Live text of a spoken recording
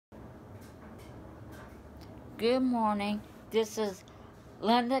Good morning. This is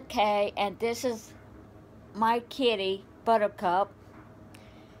Linda Kay, and this is my kitty, Buttercup.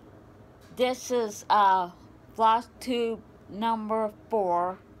 This is Floss tube number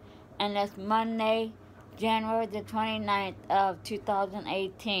 4, and it's Monday, January the 29th of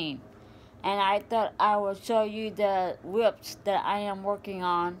 2018. And I thought I would show you the WIPS that I am working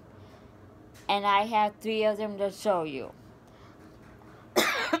on, and I have 3 of them to show you.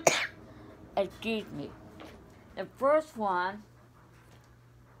 Excuse me. The first one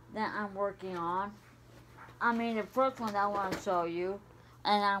that I'm working on, the first one that I want to show you,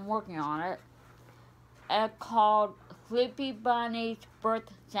 and I'm working on it, it's called Sleepy Bunny's Birth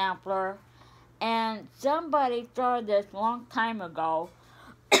Sampler, and somebody started this a long time ago,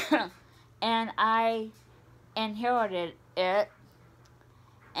 and I inherited it,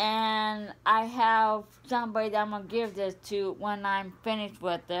 and I have somebody that I'm going to give this to when I'm finished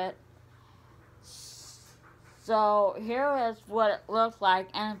with it. So here is what it looks like,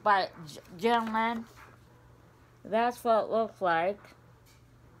 and by gentlemen, that's what it looks like.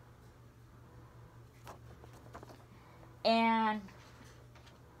 And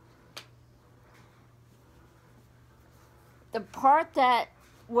the part that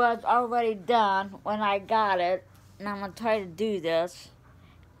was already done when I got it, and I'm going to try to do this.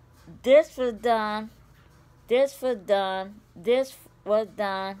 This was done, this was done, this was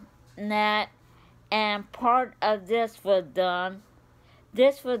done, and that. And part of this was done.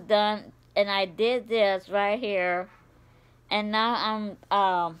 This was done, and I did this right here. And now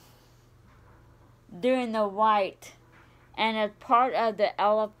I'm doing the white, and it's part of the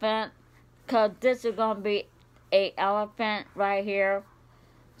elephant, cause this is gonna be a elephant right here.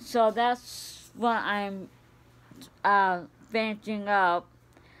 So that's what I'm finishing up,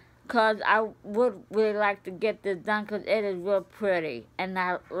 cause I would really like to get this done, cause it is real pretty, and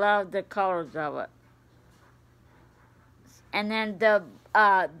I love the colors of it. And then the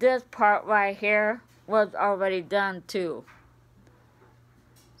this part right here was already done too.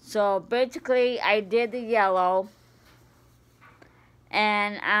 So basically, I did the yellow,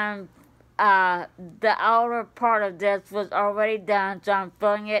 and the outer part of this was already done. So I'm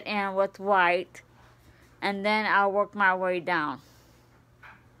filling it in with white, and then I'll work my way down.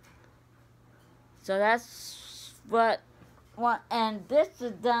 So that's what, and this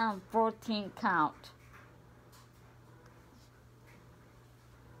is done 14 count.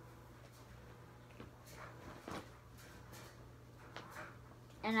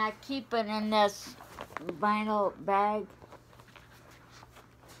 And I keep it in this vinyl bag.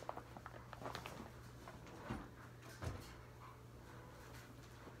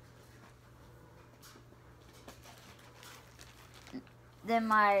 Then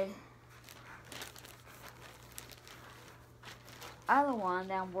my other one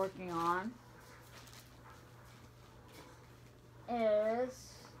that I'm working on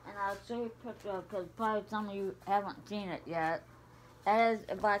is, and I'll show you a picture because probably some of you haven't seen it yet. That is,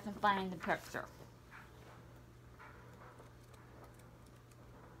 if I can find the picture.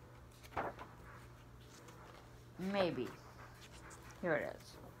 Maybe. Here it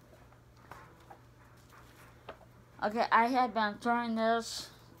is. Okay, I have been showing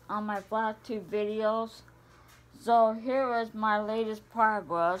this on my Floss tube videos. So here is my latest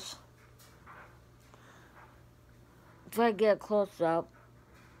progress. Try to get a close up.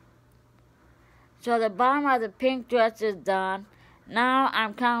 So the bottom of the pink dress is done. Now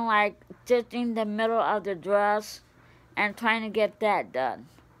I'm kind of like stitching the middle of the dress and trying to get that done.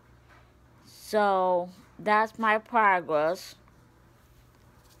 So that's my progress.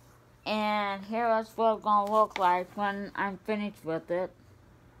 And here is what it's going to look like when I'm finished with it.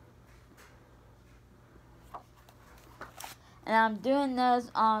 And I'm doing this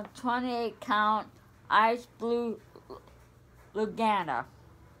on 28 count ice blue Lugana.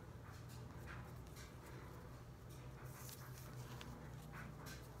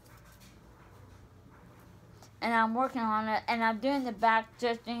 And I'm working on it, and I'm doing the back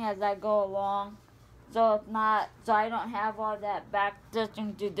stitching as I go along, so I don't have all that back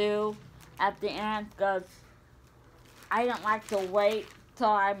stitching to do at the end, because I don't like to wait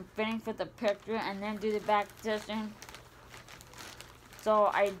till I'm finished with the picture and then do the back stitching. So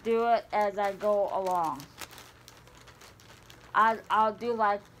I do it as I go along. I'll do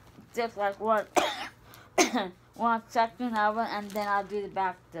just like one one section of it, and then I'll do the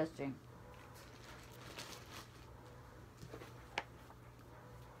back stitching.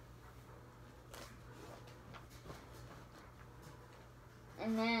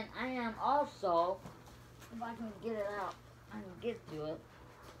 And then I am also, if I can get it out, I can get to it.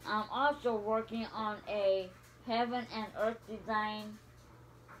 I'm also working on a heaven and earth design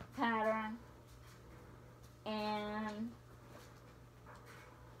pattern, and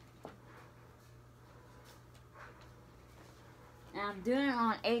I'm doing it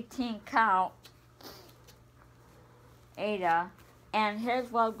on 18 count, Ada, and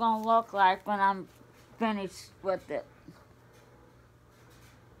here's what it's going to look like when I'm finished with it.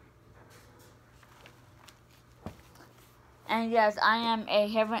 And yes, I am a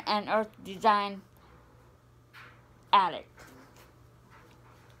heaven and earth design addict.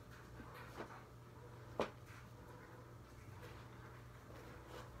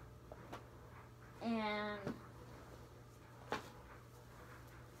 And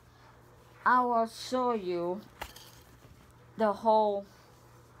I will show you the whole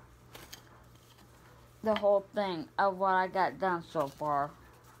thing of what I got done so far.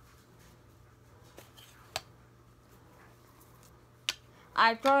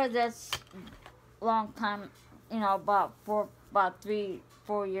 I started this long time, about 3-4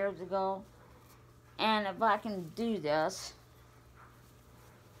 years ago. And if I can do this,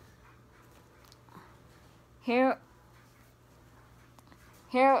 here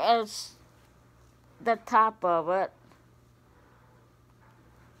is the top of it.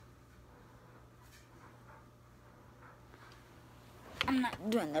 I'm not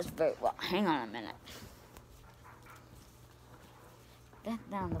doing this very well. Hang on a minute. That's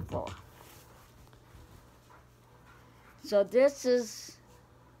down the floor. So this is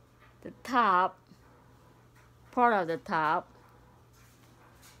the top, part of the top.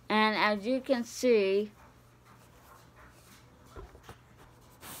 And as you can see,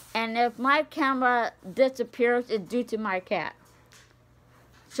 and if my camera disappears, it's due to my cat.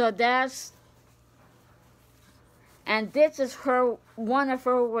 So that's, and this is one of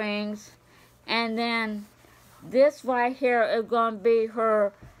her wings, and then this right here is going to be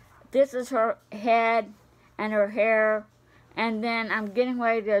this is her head and her hair, and then I'm getting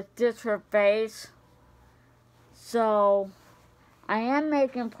ready to stitch her face. So I am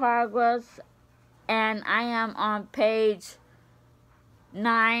making progress, and I am on page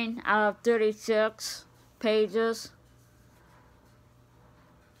 9 out of 36 pages.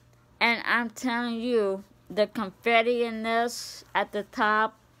 And I'm telling you, the confetti in this at the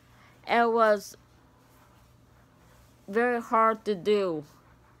top, it was very hard to do.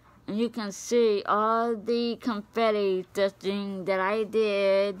 And you can see all the confetti stitching that I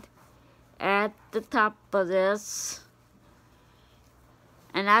did at the top of this.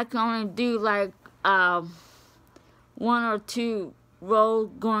 And I can only do like 1 or 2 rows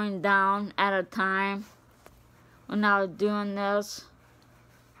going down at a time when I was doing this.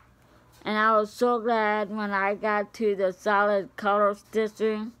 And I was so glad when I got to the solid color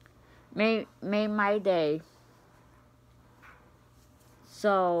stitching. Made my day.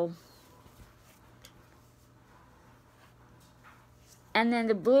 So, and then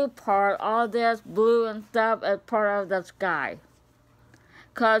the blue part, all this blue and stuff is part of the sky.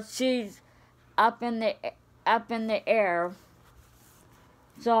 'Cause she's up in the air.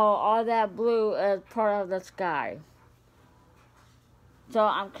 So all that blue is part of the sky. So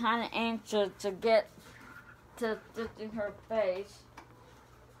I'm kind of anxious to get to stitching her face.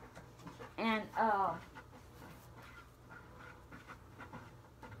 And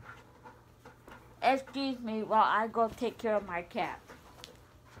excuse me while I go take care of my cat.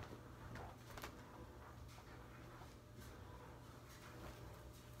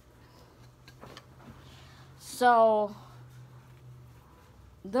 So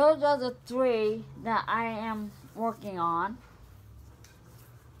those are the 3 that I am working on.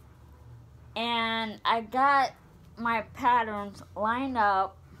 And I got my patterns lined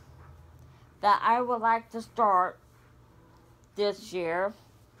up that I would like to start this year.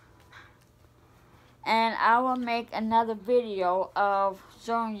 And I will make another video of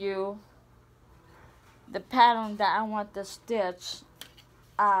showing you the pattern that I want to stitch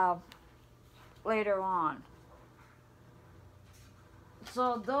later on.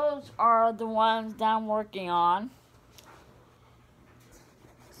 So those are the ones that I'm working on.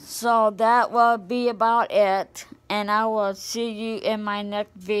 So that will be about it, and I will see you in my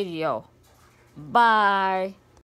next video. Bye.